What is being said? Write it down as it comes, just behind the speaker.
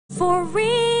For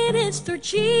it is through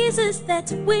Jesus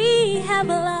that we have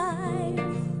life.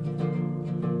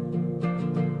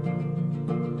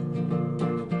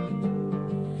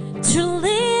 To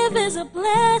live is a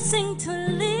blessing, to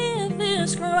live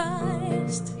is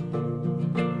Christ.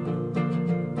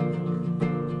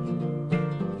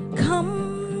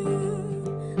 Come,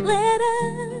 let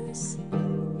us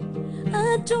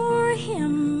adore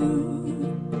Him.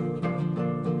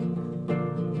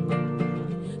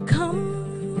 Come,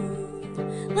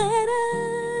 let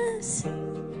us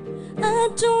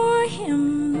adore Him.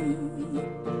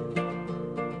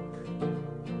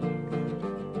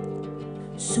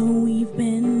 So we've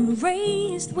been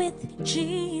raised with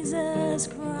Jesus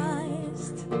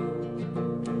Christ.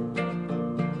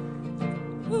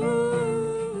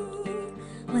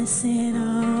 Let's set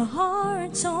our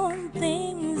hearts on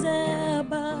things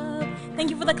above. Thank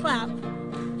you for the clap.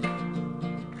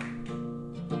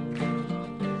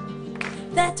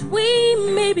 That we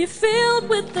may be filled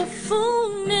with the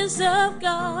fullness of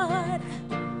God.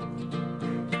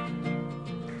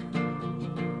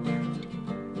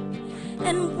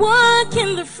 And walk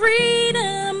in the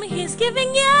freedom He's giving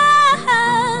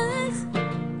us.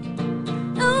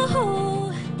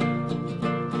 Oh,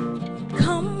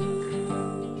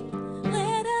 come,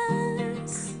 let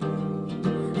us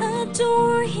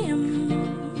adore Him.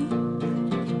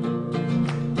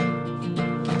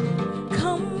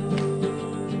 Come,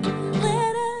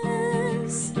 let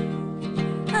us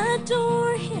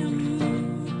adore Him.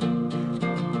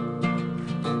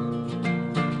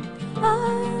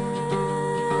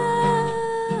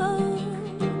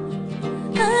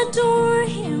 Adore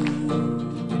Him.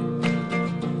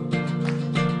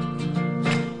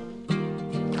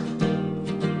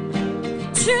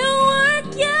 To our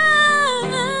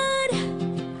God,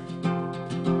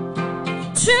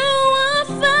 to our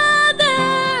Father,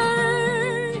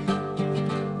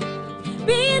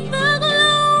 be the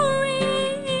glory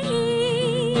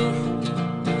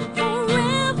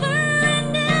forever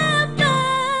and ever.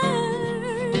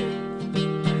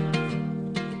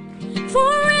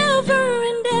 Forever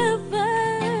and ever.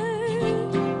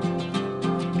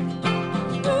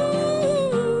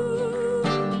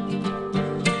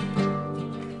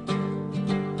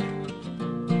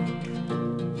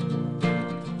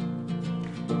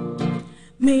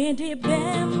 Mede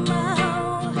bema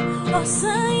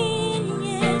osain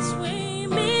yes we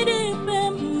mede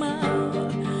bema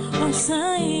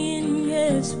osain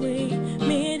yes we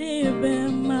mede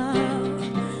bema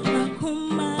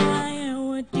akuma ya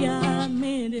wadia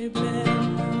mede bema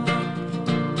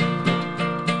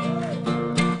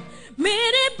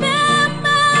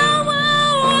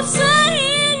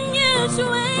osain yes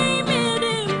we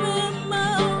mede bema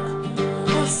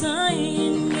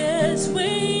osain yes we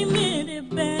mede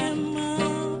bema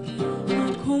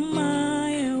akuma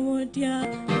ya wadia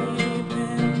mede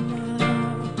bema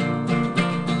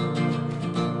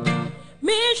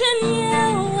mission ya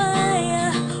waya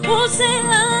osain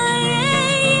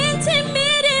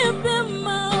mede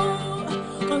bema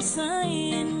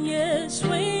osain yes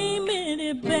we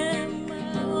mede bema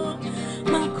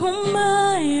makuma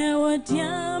ya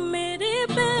wadia mede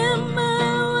bema.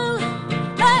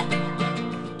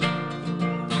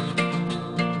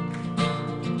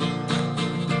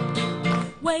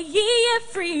 Where ye are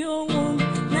free, oh,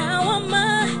 now I'm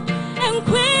and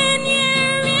when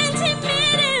you're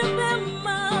intimate,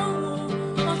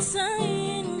 I'm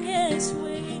saying yes,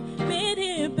 we made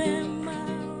it bema,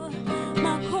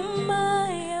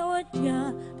 Makuma, what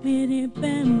ya made it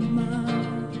bema,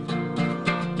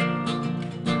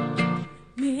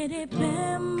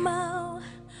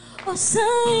 oh,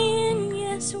 saying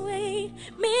yes, we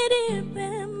made it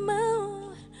bema.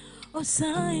 Oh,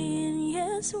 saying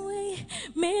yes, we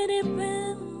made it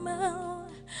bema.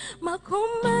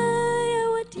 Makuma ya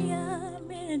wadia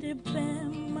made it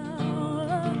bema.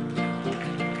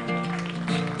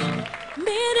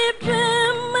 Made it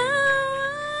bema.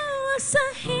 Oh,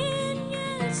 saying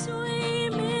yes, we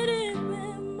made it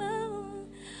bema.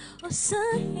 Oh,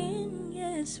 saying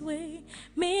yes, we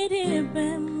made it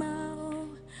bema.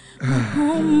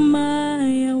 Makuma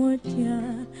ya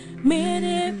wadia made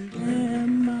it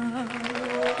bema.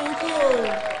 Thank you.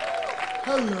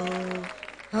 Hello,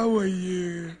 how are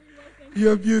you?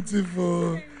 You're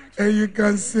beautiful and you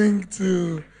can sing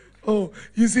too. Oh,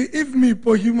 you see, if me,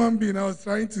 poor human being, I was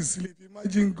trying to sleep.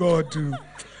 Imagine God too.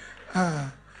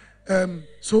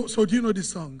 So do you know this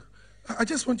song? I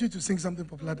just want you to sing something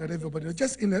popular that everybody knows,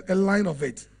 just in a line of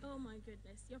it. Oh my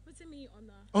goodness, you're putting me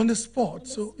on the spot.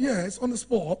 Yeah, it's on the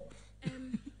spot.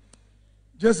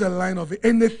 Just a line of it.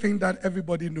 Anything that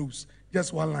everybody knows.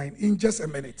 Just one line in just a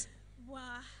minute. Wow.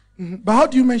 But how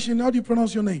do you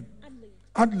pronounce your name? Adelaide.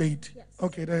 Adelaide. Yes.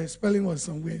 Okay, the spelling was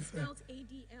some way. Spelled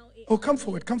A-D-L-A-I-D. Oh, come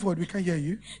forward. We can hear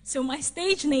you. So my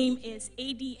stage name is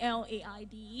Adelaide.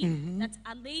 That's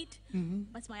Adelaide,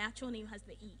 but my actual name has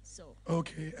the E. So.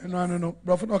 Okay, no.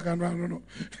 Brother, no.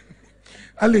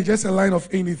 Adelaide, just a line of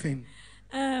anything.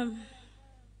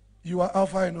 You are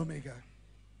Alpha and Omega.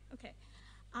 Okay.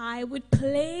 I would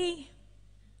play.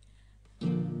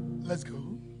 Let's go.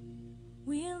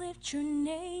 We lift your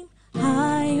name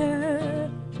higher,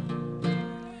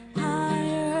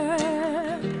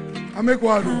 higher. I make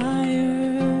what?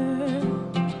 Higher,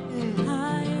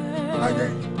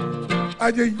 higher,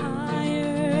 Ajay.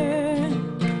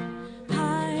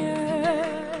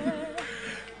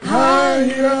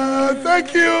 Higher.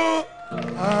 Thank you.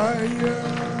 Higher.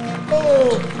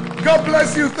 Oh, God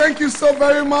bless you. Thank you so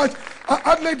very much.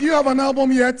 Adelaide, do you have an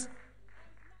album yet?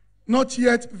 Not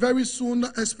yet. Very soon,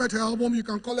 expect her album. You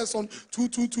can call us on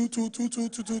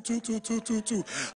 22222222222.